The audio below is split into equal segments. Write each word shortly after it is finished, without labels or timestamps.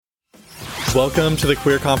Welcome to the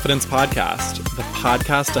Queer Confidence Podcast, the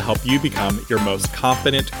podcast to help you become your most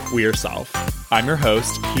confident queer self. I'm your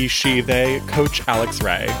host, he, she, they, Coach Alex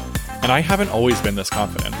Ray, and I haven't always been this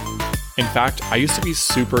confident. In fact, I used to be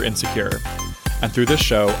super insecure. And through this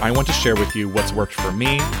show, I want to share with you what's worked for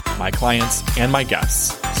me, my clients, and my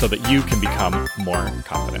guests so that you can become more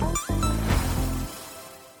confident.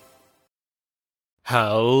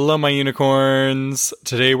 Hello, my unicorns.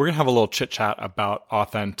 Today, we're going to have a little chit chat about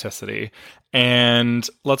authenticity. And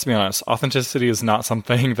let's be honest, authenticity is not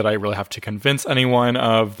something that I really have to convince anyone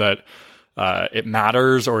of that it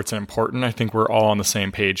matters or it's important. I think we're all on the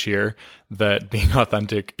same page here that being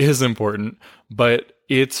authentic is important, but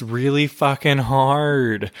it's really fucking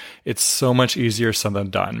hard. It's so much easier said than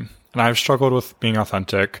done. And I've struggled with being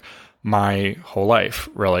authentic my whole life,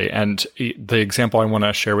 really. And the example I want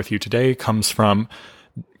to share with you today comes from,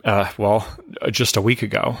 just a week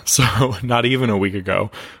ago. So not even a week ago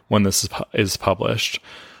when this is published.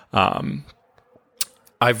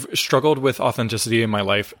 I've struggled with authenticity in my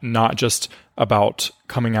life, not just about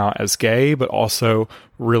coming out as gay, but also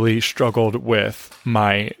really struggled with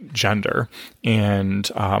my gender and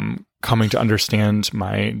coming to understand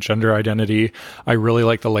my gender identity. I really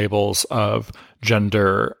like the labels of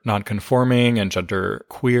gender nonconforming and gender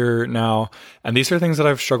queer now. And these are things that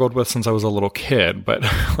I've struggled with since I was a little kid, but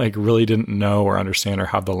like really didn't know or understand or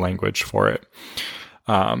have the language for it.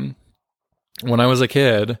 When I was a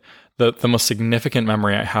kid, the most significant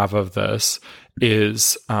memory I have of this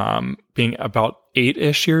is being about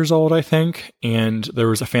 8-ish years old, I think. And there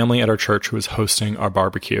was a family at our church who was hosting our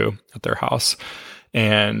barbecue at their house.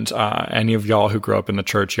 And any of y'all who grew up in the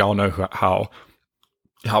church, y'all know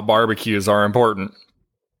how barbecues are important.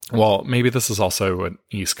 Well, maybe this is also an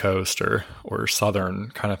East Coast or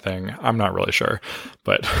Southern kind of thing. I'm not really sure.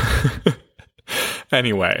 But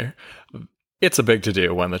anyway, it's a big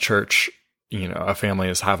to-do when the church, a family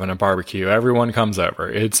is having a barbecue. Everyone comes over.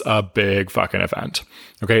 It's a big fucking event.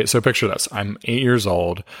 Okay, so picture this. I'm 8 years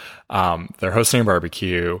old. They're hosting a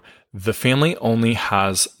barbecue. The family only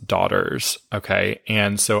has daughters, okay?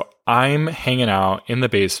 And so I'm hanging out in the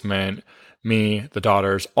basement, me, the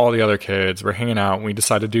daughters, all the other kids, we're hanging out. We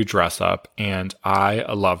decided to do dress up, and I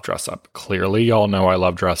love dress up. Clearly, y'all know I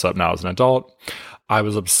love dress up now as an adult. I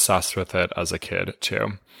was obsessed with it as a kid,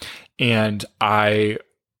 too. And I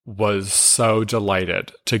was so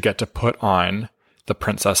delighted to get to put on the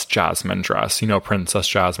Princess Jasmine dress. You know Princess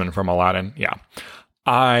Jasmine from Aladdin? Yeah.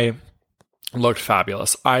 I looked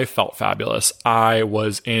fabulous. I felt fabulous. I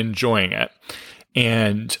was enjoying it.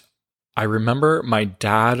 And I remember my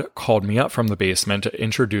dad called me up from the basement to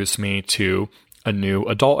introduce me to a new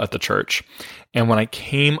adult at the church. And when I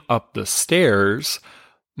came up the stairs,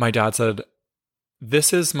 my dad said,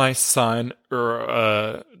 "This is my son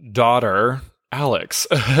or daughter, Alex."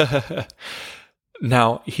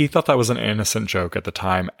 Now, he thought that was an innocent joke at the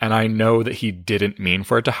time, and I know that he didn't mean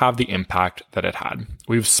for it to have the impact that it had.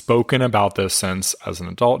 We've spoken about this since as an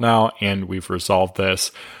adult now, and we've resolved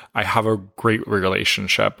this. I have a great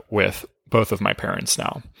relationship with both of my parents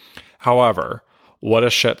now. However, what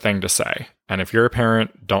a shit thing to say. And if you're a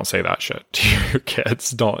parent, don't say that shit to your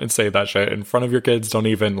kids. Don't say that shit in front of your kids. Don't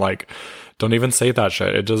even say that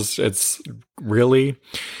shit. It's really,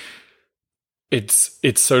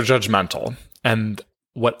 it's so judgmental. And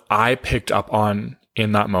what I picked up on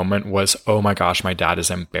in that moment was, oh my gosh, my dad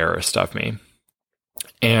is embarrassed of me.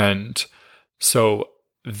 And so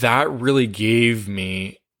that really gave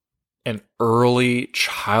me an early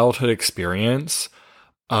childhood experience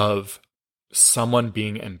of someone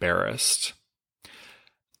being embarrassed.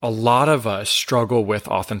 A lot of us struggle with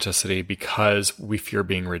authenticity because we fear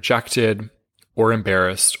being rejected or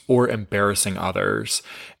embarrassed or embarrassing others.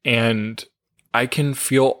 And I can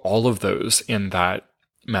feel all of those in that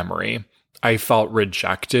memory. I felt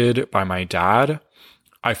rejected by my dad.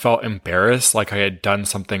 I felt embarrassed, like I had done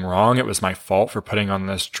something wrong. It was my fault for putting on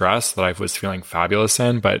this dress that I was feeling fabulous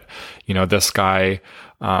in. But, this guy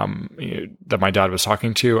that my dad was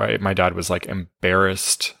talking to, my dad was like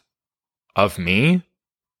embarrassed of me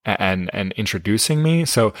and introducing me.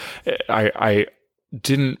 So I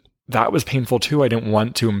didn't. That was painful too. I didn't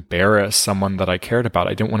want to embarrass someone that I cared about.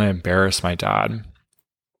 I didn't want to embarrass my dad.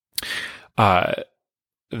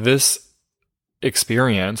 This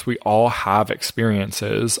experience, we all have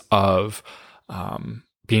experiences of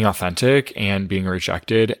being authentic and being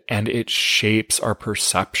rejected, and it shapes our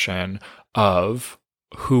perception of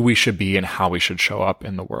who we should be and how we should show up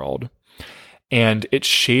in the world. And it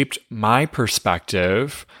shaped my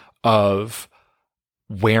perspective of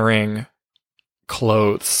wearing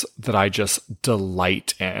clothes that I just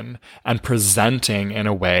delight in and presenting in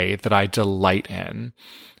a way that I delight in.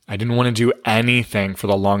 I didn't want to do anything for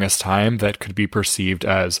the longest time that could be perceived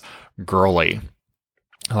as girly.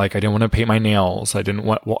 Like, I didn't want to paint my nails. I didn't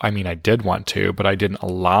want, well, I mean, I did want to, but I didn't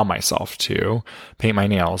allow myself to paint my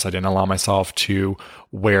nails. I didn't allow myself to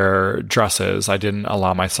wear dresses. I didn't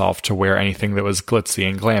allow myself to wear anything that was glitzy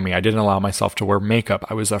and glammy. I didn't allow myself to wear makeup.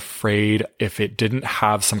 I was afraid if it didn't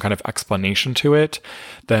have some kind of explanation to it,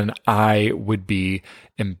 then I would be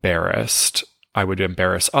embarrassed. I would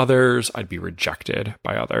embarrass others. I'd be rejected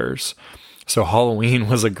by others. So Halloween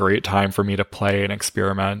was a great time for me to play and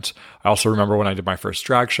experiment. I also remember when I did my first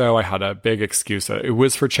drag show, I had a big excuse that it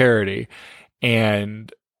was for charity.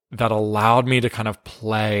 And that allowed me to kind of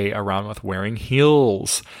play around with wearing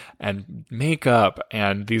heels and makeup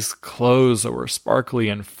and these clothes that were sparkly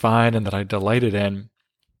and fun and that I delighted in.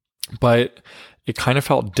 But it kind of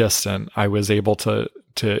felt distant. I was able to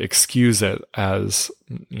excuse it as,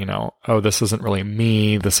 you know, oh, this isn't really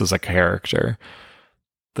me. This is a character.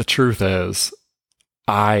 The truth is,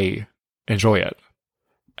 I enjoy it.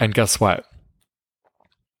 And guess what?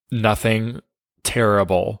 Nothing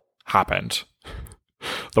terrible happened.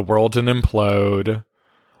 The world didn't implode.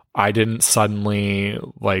 I didn't suddenly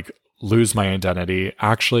lose my identity.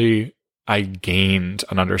 Actually, I gained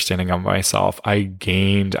an understanding of myself. I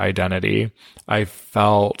gained identity. I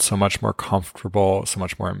felt so much more comfortable, so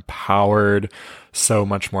much more empowered, so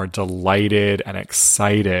much more delighted and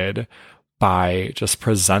excited by just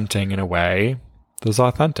presenting in a way that's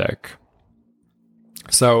authentic.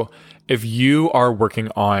 So if you are working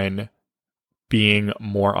on being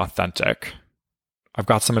more authentic, I've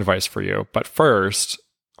got some advice for you. But first,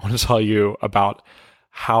 I want to tell you about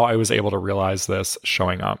how I was able to realize this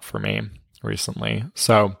showing up for me recently.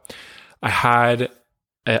 So I had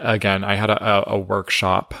a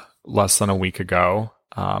workshop less than a week ago,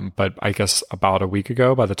 but I guess about a week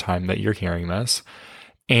ago by the time that you're hearing this.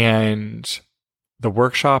 And the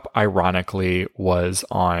workshop, ironically, was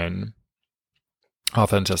on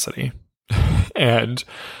authenticity. And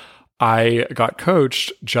I got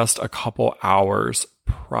coached just a couple hours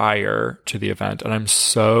prior to the event. And I'm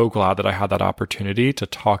so glad that I had that opportunity to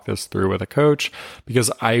talk this through with a coach, because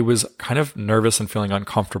I was kind of nervous and feeling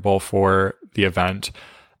uncomfortable for the event.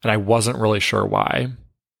 And I wasn't really sure why.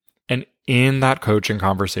 And in that coaching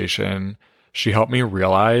conversation, she helped me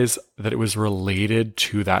realize that it was related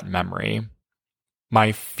to that memory.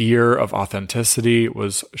 My fear of authenticity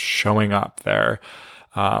was showing up there.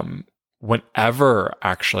 Whenever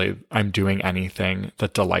actually I'm doing anything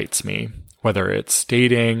that delights me, whether it's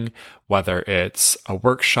dating, whether it's a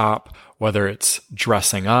workshop, whether it's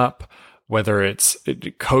dressing up, whether it's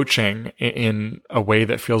coaching in a way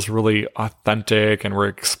that feels really authentic and we're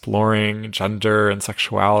exploring gender and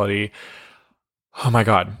sexuality. Oh my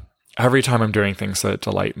God. Every time I'm doing things that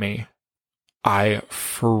delight me, I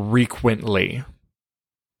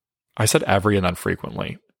said every and then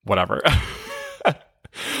frequently, whatever.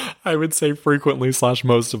 I would say frequently /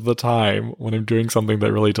 most of the time when I'm doing something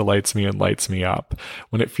that really delights me and lights me up,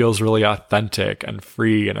 when it feels really authentic and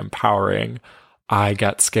free and empowering, I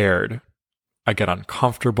get scared. I get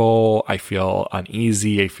uncomfortable. I feel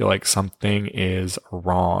uneasy. I feel like something is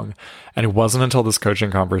wrong. And it wasn't until this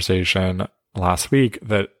coaching conversation last week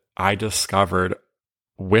that I discovered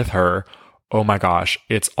with her, oh my gosh,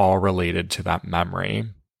 it's all related to that memory.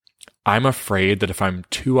 I'm afraid that if I'm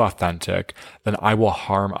too authentic, then I will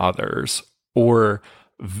harm others, or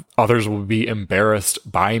others will be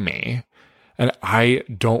embarrassed by me. And I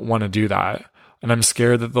don't want to do that. And I'm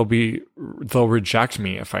scared that they'll reject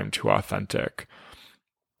me if I'm too authentic.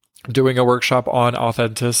 Doing a workshop on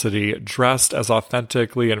authenticity, dressed as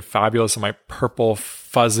authentically and fabulous in my purple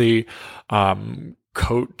fuzzy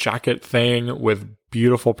coat jacket thing with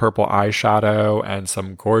beautiful purple eyeshadow and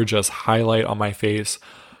some gorgeous highlight on my face.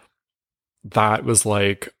 That was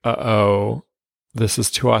like, uh-oh, this is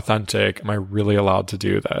too authentic. Am I really allowed to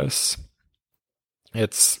do this?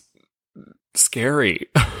 It's scary.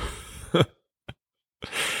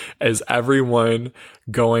 Is everyone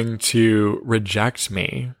going to reject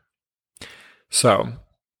me? So,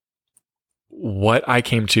 what I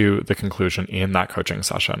came to the conclusion in that coaching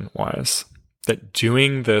session was that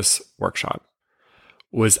doing this workshop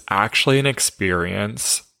was actually an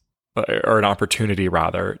experience, or an opportunity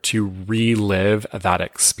rather, to relive that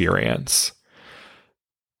experience.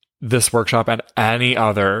 This workshop and any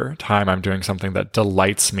other time I'm doing something that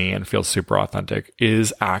delights me and feels super authentic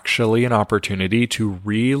is actually an opportunity to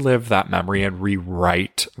relive that memory and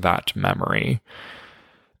rewrite that memory.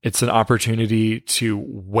 It's an opportunity to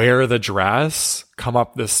wear the dress, come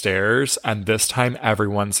up the stairs, and this time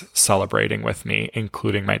everyone's celebrating with me,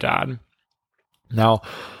 including my dad. Now,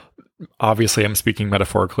 Obviously, I'm speaking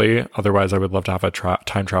metaphorically. Otherwise, I would love to have a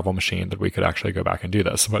time travel machine that we could actually go back and do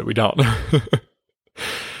this, but we don't.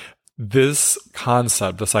 This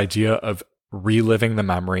concept, this idea of reliving the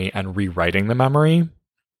memory and rewriting the memory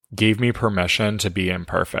gave me permission to be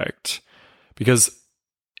imperfect. Because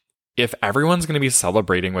if everyone's going to be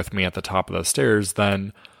celebrating with me at the top of the stairs,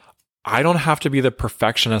 then I don't have to be the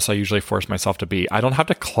perfectionist I usually force myself to be. I don't have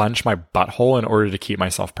to clench my butthole in order to keep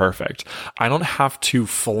myself perfect. I don't have to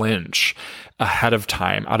flinch ahead of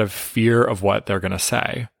time out of fear of what they're going to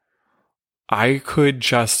say. I could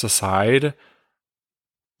just decide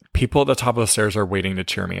people at the top of the stairs are waiting to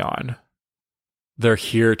cheer me on. They're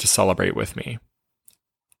here to celebrate with me.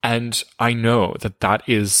 And I know that that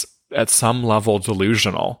is at some level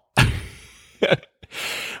delusional.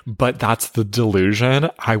 But that's the delusion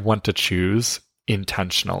I want to choose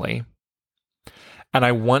intentionally. And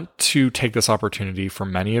I want to take this opportunity for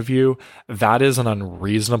many of you. That is an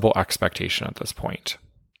unreasonable expectation at this point.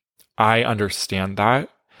 I understand that,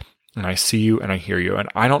 and I see you and I hear you. And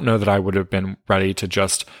I don't know that I would have been ready to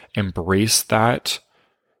just embrace that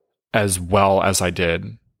as well as I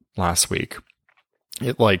did last week.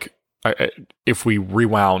 If we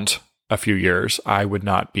rewound a few years, I would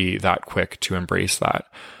not be that quick to embrace that.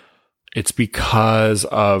 It's because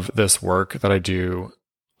of this work that I do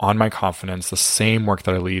on my confidence, the same work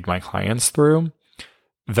that I lead my clients through,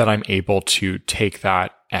 that I'm able to take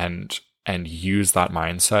that and use that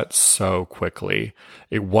mindset so quickly.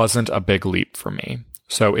 It wasn't a big leap for me.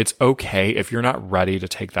 So it's okay if you're not ready to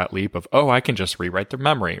take that leap of, oh, I can just rewrite the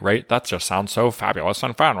memory, right? That just sounds so fabulous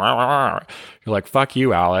and fun. You're like, fuck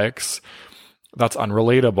you, Alex. That's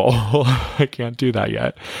unrelatable. I can't do that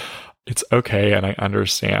yet. It's okay, and I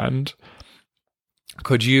understand.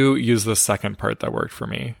 Could you use the second part that worked for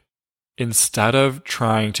me? Instead of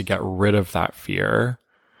trying to get rid of that fear,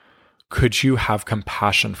 could you have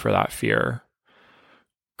compassion for that fear?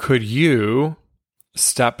 Could you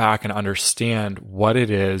step back and understand what it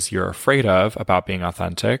is you're afraid of about being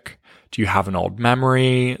authentic? Do you have an old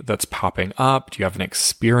memory that's popping up? Do you have an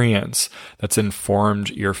experience that's informed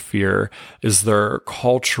your fear? Is there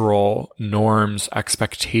cultural norms,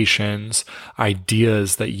 expectations,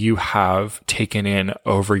 ideas that you have taken in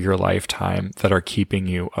over your lifetime that are keeping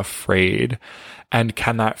you afraid? And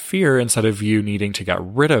can that fear, instead of you needing to get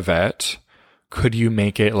rid of it, could you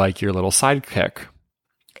make it like your little sidekick?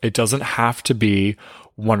 It doesn't have to be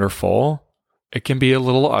wonderful. It can be a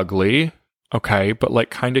little ugly. Okay, but like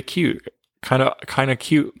kind of cute, kind of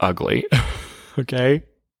cute, ugly. Okay.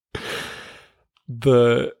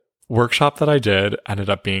 The workshop that I did ended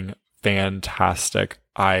up being fantastic.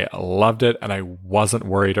 I loved it, and I wasn't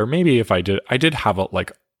worried. Or maybe if I did have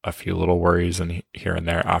a few little worries and here and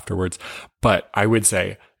there afterwards. But I would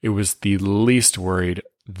say it was the least worried,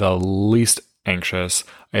 the least anxious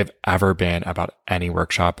I've ever been about any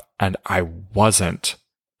workshop, and I wasn't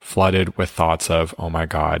flooded with thoughts of, oh my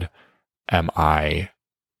God, am I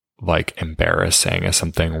embarrassing? Is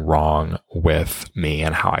something wrong with me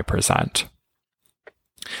and how I present?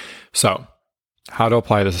 So, how to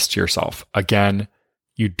apply this to yourself? Again,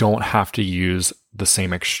 you don't have to use the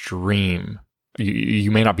same extreme.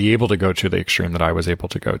 You may not be able to go to the extreme that I was able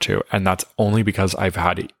to go to, and that's only because I've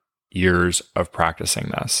had years of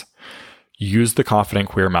practicing this. Use the Confident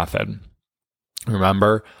Queer method.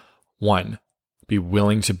 Remember, 1, be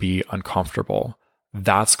willing to be uncomfortable.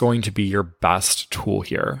 That's going to be your best tool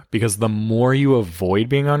here, because the more you avoid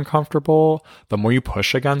being uncomfortable, the more you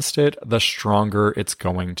push against it, the stronger it's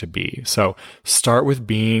going to be. So start with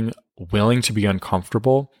being willing to be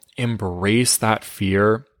uncomfortable. Embrace that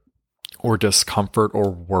fear or discomfort or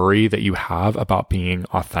worry that you have about being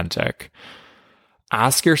authentic.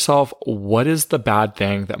 Ask yourself, what is the bad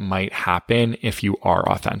thing that might happen if you are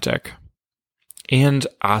authentic? And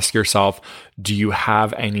ask yourself, do you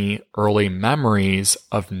have any early memories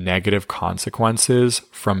of negative consequences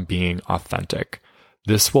from being authentic?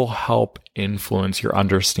 This will help influence your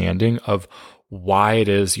understanding of why it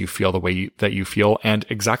is you feel the way that you feel, and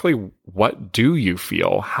exactly what do you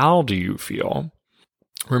feel? How do you feel?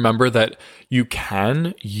 Remember that you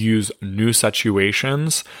can use new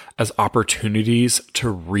situations as opportunities to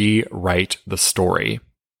rewrite the story.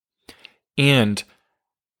 And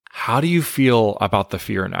how do you feel about the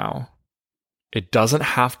fear now? It doesn't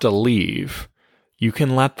have to leave. You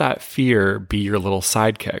can let that fear be your little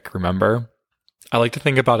sidekick, remember? I like to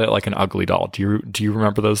think about it like an ugly doll. Do you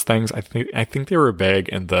remember those things? I think they were big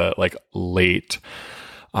in the late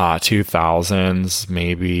 2000s,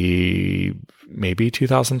 maybe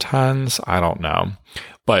 2010s. I don't know.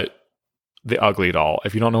 But the ugly doll,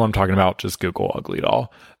 if you don't know what I'm talking about, just Google ugly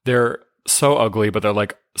doll. They're so ugly, but they're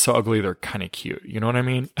so ugly they're kind of cute. You know what I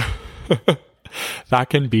mean? That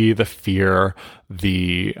can be the fear,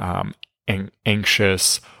 the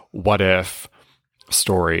anxious, what if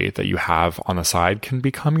story that you have on the side can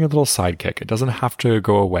become your little sidekick. It doesn't have to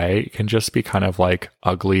go away. It can just be kind of like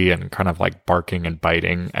ugly and kind of like barking and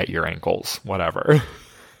biting at your ankles, whatever.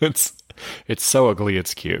 It's so ugly,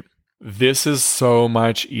 it's cute. This is so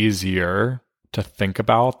much easier to think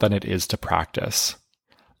about than it is to practice.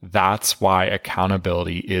 That's why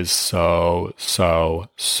accountability is so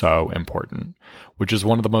important, which is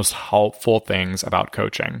one of the most helpful things about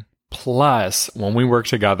coaching. Plus, when we work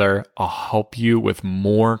together, I'll help you with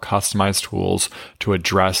more customized tools to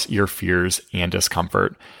address your fears and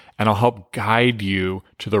discomfort, and I'll help guide you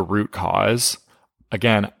to the root cause.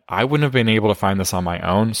 Again, I wouldn't have been able to find this on my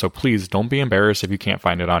own, so please don't be embarrassed if you can't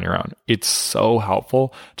find it on your own. It's so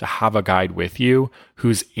helpful to have a guide with you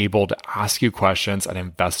who's able to ask you questions and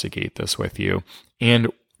investigate this with you and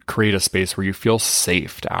create a space where you feel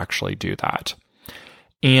safe to actually do that.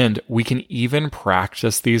 And we can even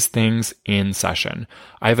practice these things in session.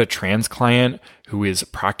 I have a trans client who is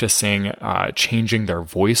practicing changing their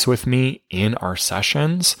voice with me in our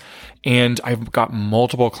sessions. And I've got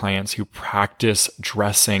multiple clients who practice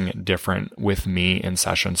dressing different with me in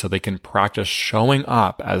session so they can practice showing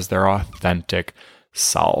up as their authentic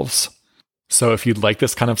selves. So if you'd like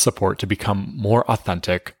this kind of support to become more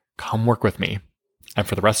authentic, come work with me. And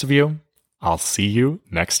for the rest of you, I'll see you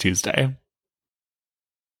next Tuesday.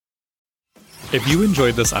 If you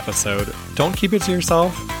enjoyed this episode, don't keep it to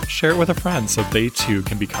yourself. Share it with a friend so they too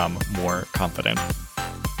can become more confident.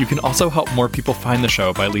 You can also help more people find the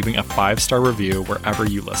show by leaving a 5-star review wherever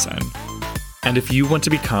you listen. And if you want to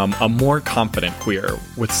become a more confident queer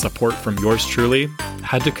with support from yours truly,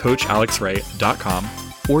 head to CoachAlexRay.com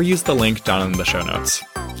or use the link down in the show notes.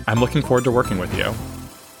 I'm looking forward to working with you.